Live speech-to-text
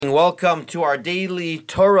Welcome to our daily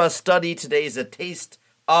Torah study. Today is a taste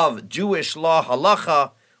of Jewish law,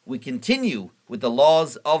 Halacha. We continue with the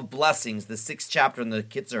laws of blessings, the 6th chapter in the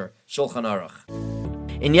Kitzur Shulchan Aruch.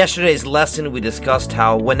 In yesterday's lesson, we discussed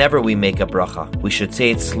how whenever we make a bracha, we should say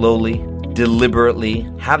it slowly, deliberately,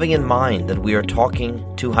 having in mind that we are talking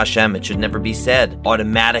to Hashem. It should never be said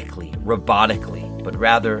automatically, robotically, but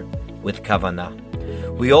rather with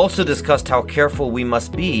kavanah. We also discussed how careful we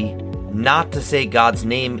must be not to say God's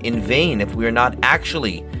name in vain if we are not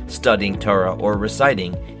actually studying Torah or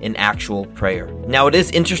reciting an actual prayer. Now, it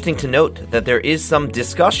is interesting to note that there is some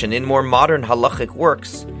discussion in more modern halachic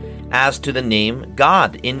works as to the name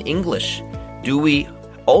God in English. Do we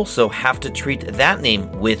also have to treat that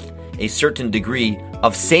name with a certain degree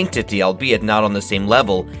of sanctity, albeit not on the same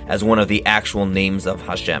level as one of the actual names of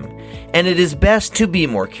Hashem? And it is best to be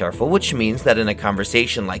more careful, which means that in a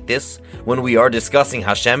conversation like this, when we are discussing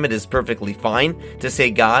Hashem, it is perfectly fine to say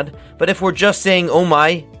God. But if we're just saying, oh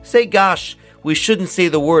my, say gosh, we shouldn't say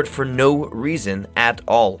the word for no reason at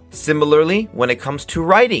all. Similarly, when it comes to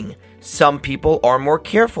writing, some people are more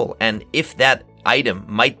careful, and if that item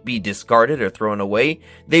might be discarded or thrown away,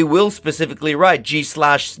 they will specifically write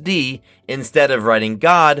G/D instead of writing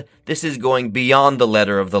God. This is going beyond the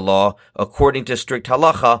letter of the law. According to strict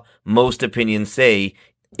halacha, most opinions say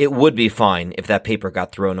it would be fine if that paper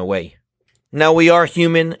got thrown away. Now, we are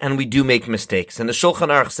human and we do make mistakes, and the Shulchan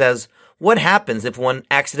Aruch says, what happens if one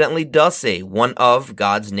accidentally does say one of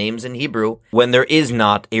God's names in Hebrew when there is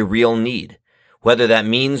not a real need? Whether that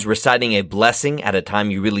means reciting a blessing at a time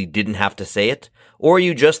you really didn't have to say it, or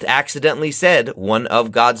you just accidentally said one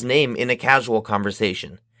of God's name in a casual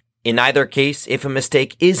conversation. In either case, if a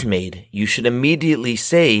mistake is made, you should immediately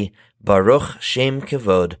say, Baruch Shem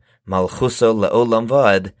Kevod, Malchuso Le'olam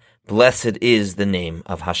Va'ad, blessed is the name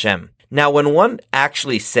of Hashem. Now, when one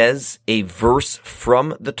actually says a verse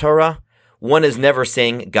from the Torah, one is never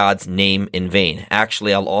saying God's name in vain.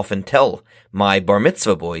 Actually, I'll often tell my bar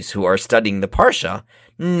mitzvah boys who are studying the Parsha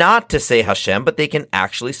not to say Hashem, but they can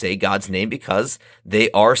actually say God's name because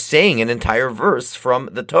they are saying an entire verse from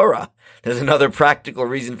the Torah. There's another practical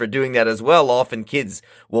reason for doing that as well. Often kids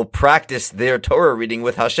will practice their Torah reading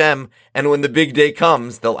with Hashem, and when the big day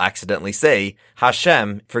comes, they'll accidentally say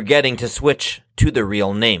Hashem, forgetting to switch to the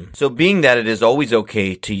real name. So being that it is always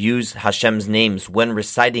okay to use Hashem's names when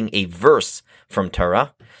reciting a verse from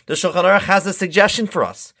Torah, the Shulchan Aruch has a suggestion for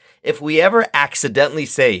us. If we ever accidentally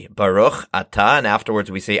say Baruch Atah, and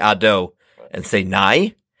afterwards we say Ado, and say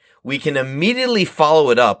Nai, we can immediately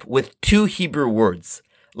follow it up with two Hebrew words,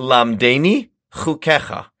 Lamdeni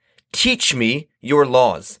Chukecha, teach me your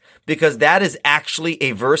laws, because that is actually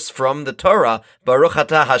a verse from the Torah, Baruch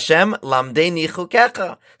Atah Hashem Lamdeni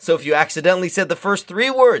Chukecha. So if you accidentally said the first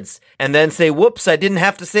three words, and then say, whoops, I didn't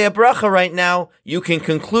have to say a bracha right now, you can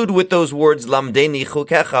conclude with those words Lamdeni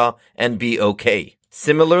Chukecha and be okay.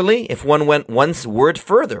 Similarly, if one went one word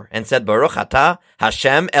further and said Baruch Atah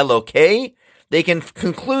Hashem Elokei, they can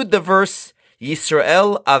conclude the verse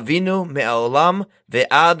Yisrael Avinu Me'olam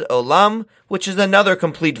Ve'ad Olam, which is another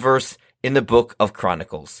complete verse in the book of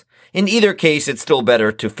Chronicles. In either case, it's still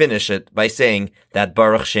better to finish it by saying that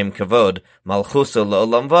Baruch Shem Kavod Malchuso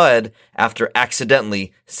Le'olam Va'ed after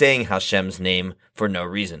accidentally saying Hashem's name for no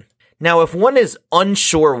reason. Now, if one is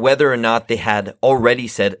unsure whether or not they had already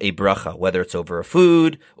said a bracha, whether it's over a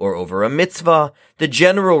food or over a mitzvah, the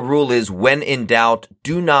general rule is when in doubt,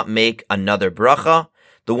 do not make another bracha.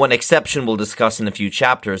 The one exception we'll discuss in a few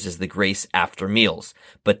chapters is the grace after meals.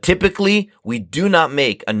 But typically, we do not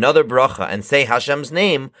make another bracha and say Hashem's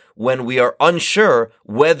name when we are unsure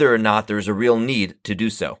whether or not there is a real need to do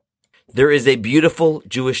so. There is a beautiful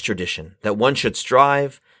Jewish tradition that one should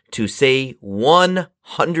strive to say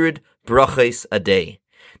 100 brachos a day.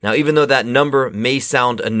 Now, even though that number may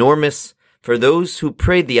sound enormous, for those who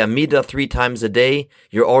pray the Amidah 3 times a day,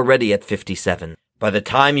 you're already at 57. By the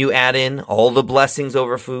time you add in all the blessings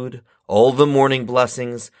over food, all the morning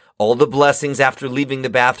blessings, all the blessings after leaving the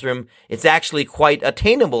bathroom, it's actually quite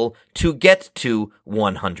attainable to get to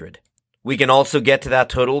 100. We can also get to that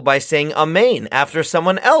total by saying Amen after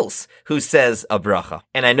someone else who says a bracha.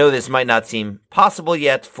 And I know this might not seem possible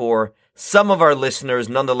yet for some of our listeners.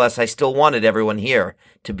 Nonetheless, I still wanted everyone here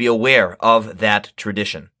to be aware of that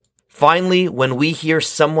tradition. Finally, when we hear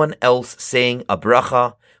someone else saying a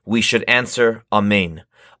bracha, we should answer Amen.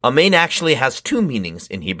 Amen actually has 2 meanings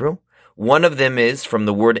in Hebrew. One of them is from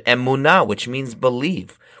the word emunah, which means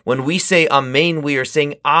believe. When we say Amen, we are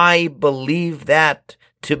saying, I believe that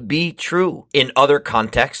to be true. In other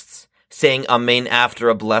contexts, saying Amen after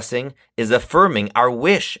a blessing is affirming our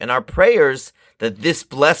wish and our prayers that this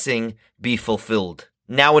blessing be fulfilled.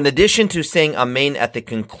 Now, in addition to saying Amen at the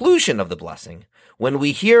conclusion of the blessing, when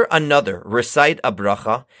we hear another recite a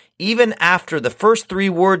bracha, even after the first 3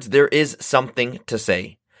 words, there is something to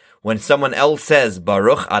say. When someone else says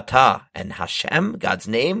Baruch Atah and Hashem, God's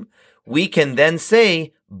name, we can then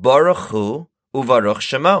say Baruch Hu uvaruch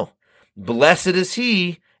Shemo. Blessed is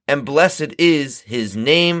He, and blessed is His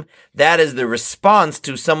name. That is the response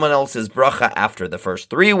to someone else's bracha after the first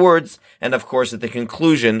 3 words, and of course at the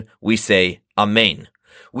conclusion we say Amen.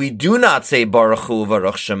 We do not say Baruch Hu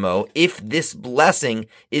Baruch Shemo if this blessing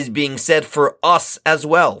is being said for us as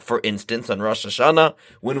well. For instance, on Rosh Hashanah,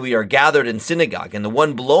 when we are gathered in synagogue and the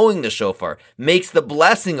one blowing the shofar makes the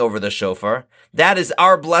blessing over the shofar, that is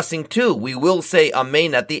our blessing too. We will say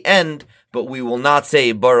Amen at the end, but we will not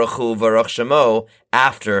say Baruch Hu Baruch Shemo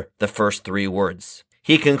after the first 3 words.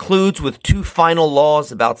 He concludes with 2 final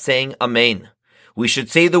laws about saying Amen. We should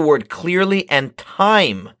say the word clearly and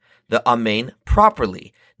time the Amen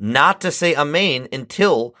properly, not to say Amen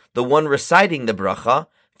until the one reciting the bracha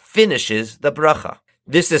finishes the bracha.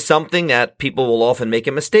 This is something that people will often make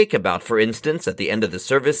a mistake about. For instance, at the end of the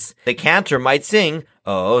service, the cantor might sing,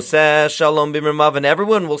 Oseh Shalom B'mirmav, and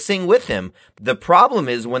everyone will sing with him. The problem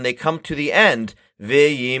is when they come to the end,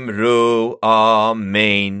 V'yimru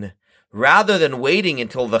Amen. Rather than waiting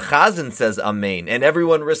until the chazan says Amen and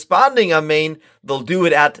everyone responding Amen, they'll do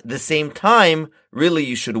it at the same time. Really,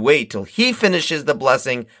 you should wait till he finishes the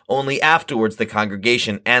blessing. Only afterwards the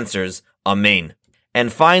congregation answers Amen.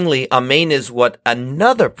 And finally, Amen is what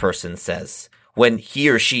another person says. When he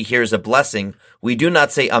or she hears a blessing, we do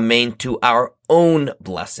not say Amen to our own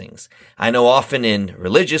blessings. I know often in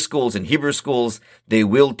religious schools and Hebrew schools, they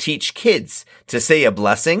will teach kids to say a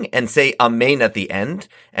blessing and say Amen at the end.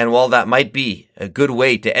 And while that might be a good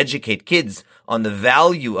way to educate kids on the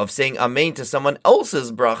value of saying Amen to someone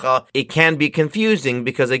else's bracha, it can be confusing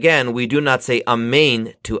because, again, we do not say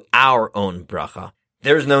Amen to our own bracha.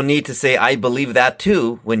 There's no need to say, I believe that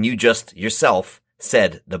too, when you just yourself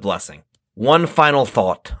said the blessing. One final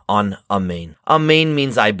thought on Amen. Amen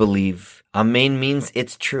means I believe. Amen means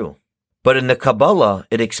it's true. But in the Kabbalah,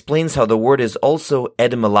 it explains how the word is also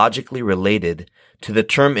etymologically related to the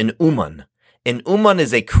term in Uman. An Uman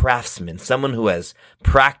is a craftsman, someone who has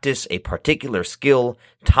practiced a particular skill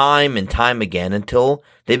time and time again until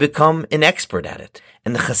they become an expert at it.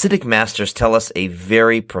 And the Hasidic masters tell us a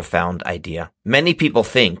very profound idea. Many people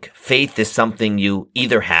think faith is something you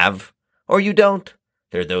either have or you don't.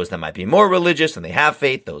 There are those that might be more religious and they have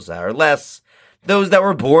faith, those that are less, those that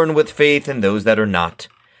were born with faith and those that are not.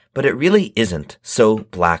 But it really isn't so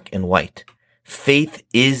black and white. Faith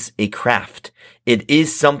is a craft. It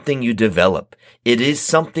is something you develop. It is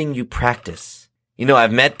something you practice. You know,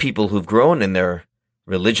 I've met people who've grown in their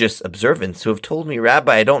religious observance who have told me,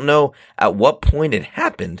 Rabbi, I don't know at what point it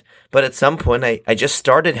happened, but at some point I just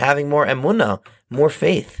started having more emunah, more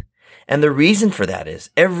faith. And the reason for that is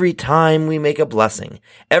every time we make a blessing,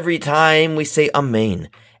 every time we say Amen,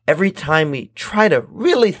 every time we try to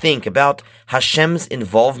really think about Hashem's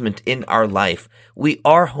involvement in our life, we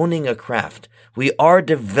are honing a craft. We are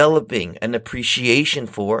developing an appreciation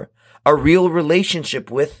for a real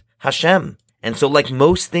relationship with Hashem. And so like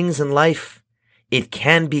most things in life, it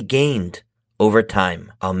can be gained over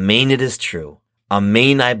time. Amen, it is true.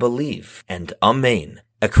 Amen, I believe. And Amen,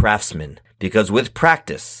 a craftsman. Because with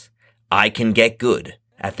practice, I can get good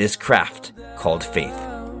at this craft called faith.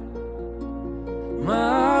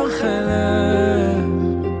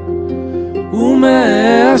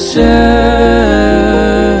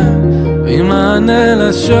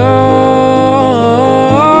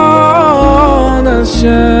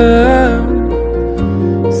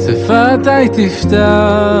 שפתי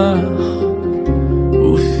תפתח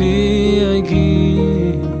ופי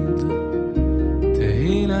יגיד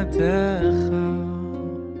תהילתך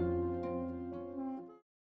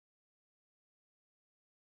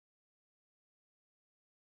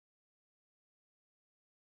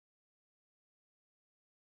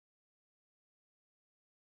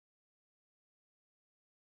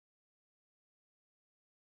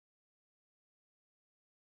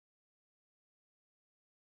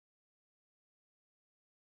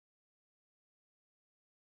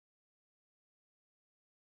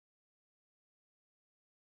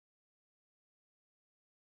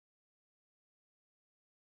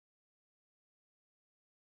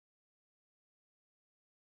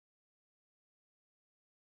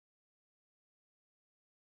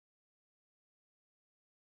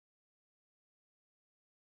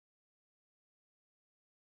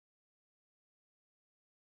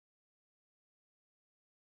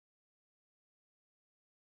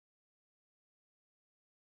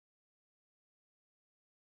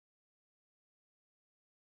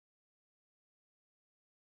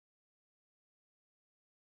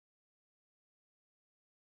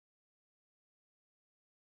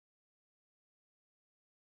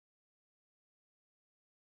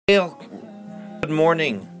Good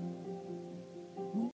morning.